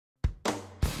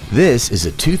This is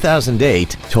a 2008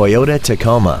 Toyota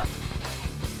Tacoma.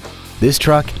 This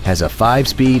truck has a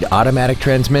 5-speed automatic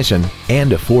transmission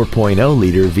and a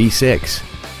 4.0-liter V6.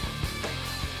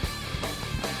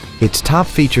 Its top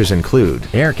features include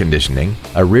air conditioning,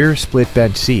 a rear split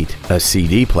bench seat, a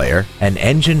CD player, an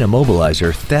engine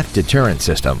immobilizer theft deterrent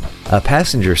system, a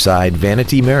passenger side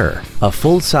vanity mirror, a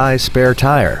full-size spare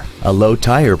tire, a low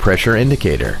tire pressure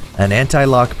indicator, an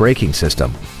anti-lock braking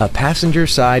system, a passenger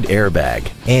side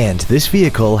airbag, and this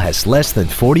vehicle has less than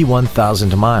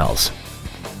 41,000 miles.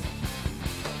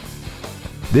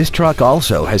 This truck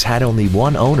also has had only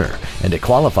one owner, and it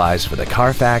qualifies for the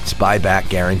Carfax buyback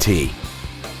guarantee.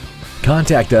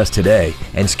 Contact us today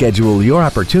and schedule your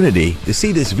opportunity to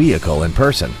see this vehicle in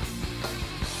person.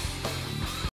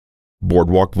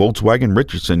 Boardwalk Volkswagen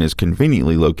Richardson is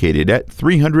conveniently located at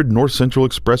 300 North Central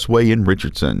Expressway in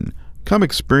Richardson. Come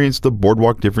experience the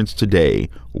Boardwalk difference today.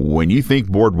 When you think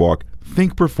Boardwalk,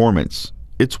 think performance.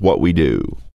 It's what we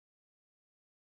do.